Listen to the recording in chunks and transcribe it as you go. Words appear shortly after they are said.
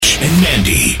and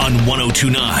Mandy on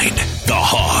 102.9 The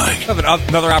Hog.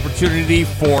 Another opportunity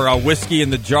for whiskey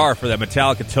in the jar for that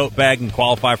Metallica tote bag and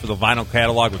qualify for the vinyl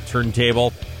catalog with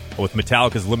turntable. With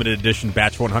Metallica's limited edition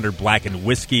Batch 100 Blackened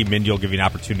Whiskey, Mindy will give you an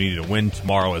opportunity to win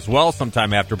tomorrow as well,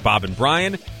 sometime after Bob and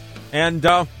Brian. And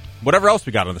whatever else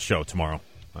we got on the show tomorrow.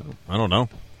 I don't know.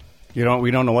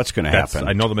 We don't know what's going to happen.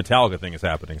 I know the Metallica thing is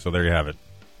happening, so there you have it.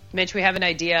 Mitch, we have an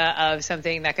idea of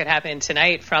something that could happen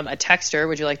tonight from a texter.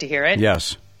 Would you like to hear it?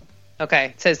 Yes. Okay.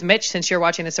 It says, Mitch, since you're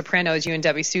watching The Sopranos, you and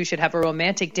Debbie Sue should have a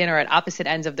romantic dinner at opposite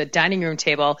ends of the dining room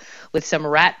table with some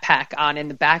Rat Pack on in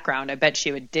the background. I bet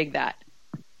she would dig that.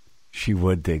 She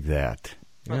would dig that.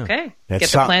 Yeah. Okay. Get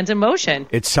the plans in motion.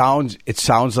 It sounds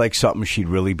like something she'd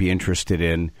really be interested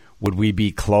in. Would we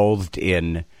be clothed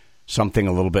in something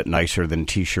a little bit nicer than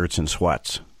T-shirts and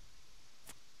sweats?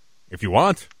 If you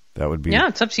want. That would be. Yeah,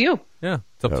 it's up to you. Yeah,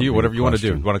 it's up to you. Whatever you want to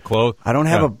do. You want to clothe?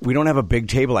 We don't have a big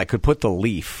table. I could put the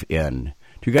leaf in.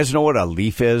 Do you guys know what a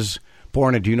leaf is?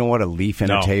 Borna, do you know what a leaf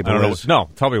in a table is? No,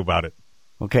 tell me about it.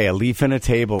 Okay, a leaf in a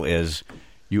table is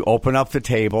you open up the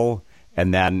table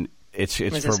and then it's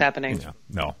Is this happening? Yeah,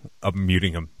 no, I'm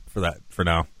muting him for that for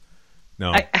now.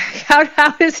 No.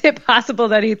 How is it possible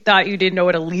that he thought you didn't know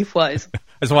what a leaf was? I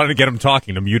just wanted to get him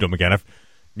talking to mute him again.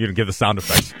 Mute him, give the sound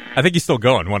effects. I think he's still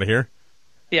going. Want to hear?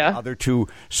 Yeah. Other two,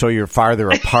 so you're farther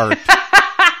apart.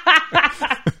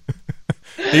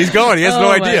 He's going. He has no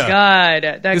idea. Oh, my God.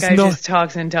 That guy just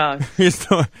talks and talks. He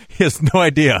has no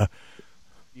idea.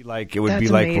 It would be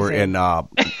like we're in...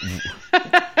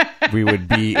 we would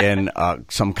be in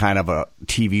some kind of a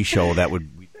TV show that would...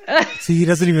 See, he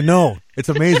doesn't even know. It's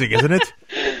amazing, isn't it?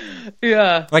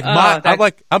 Yeah.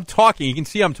 I'm talking. You can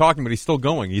see I'm talking, but he's still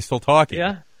going. He's still talking.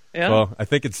 Yeah. Yeah. Well, I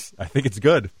think it's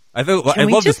good. I love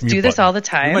we this just mute do this button. all the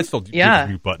time? We might still do this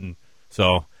mute button.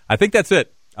 So I think that's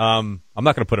it. I'm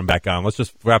not going to put him back on. Let's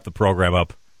just wrap the program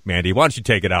up. Mandy, why don't you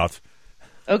take it out?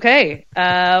 Okay.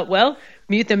 Well,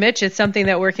 Mute the Mitch is something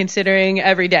that we're considering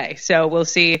every day. So we'll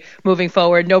see moving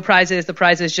forward. No prizes. The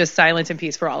prize is just silence and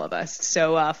peace for all of us.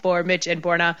 So for Mitch and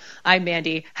Borna, I'm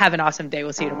Mandy. Have an awesome day.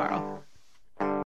 We'll see you tomorrow.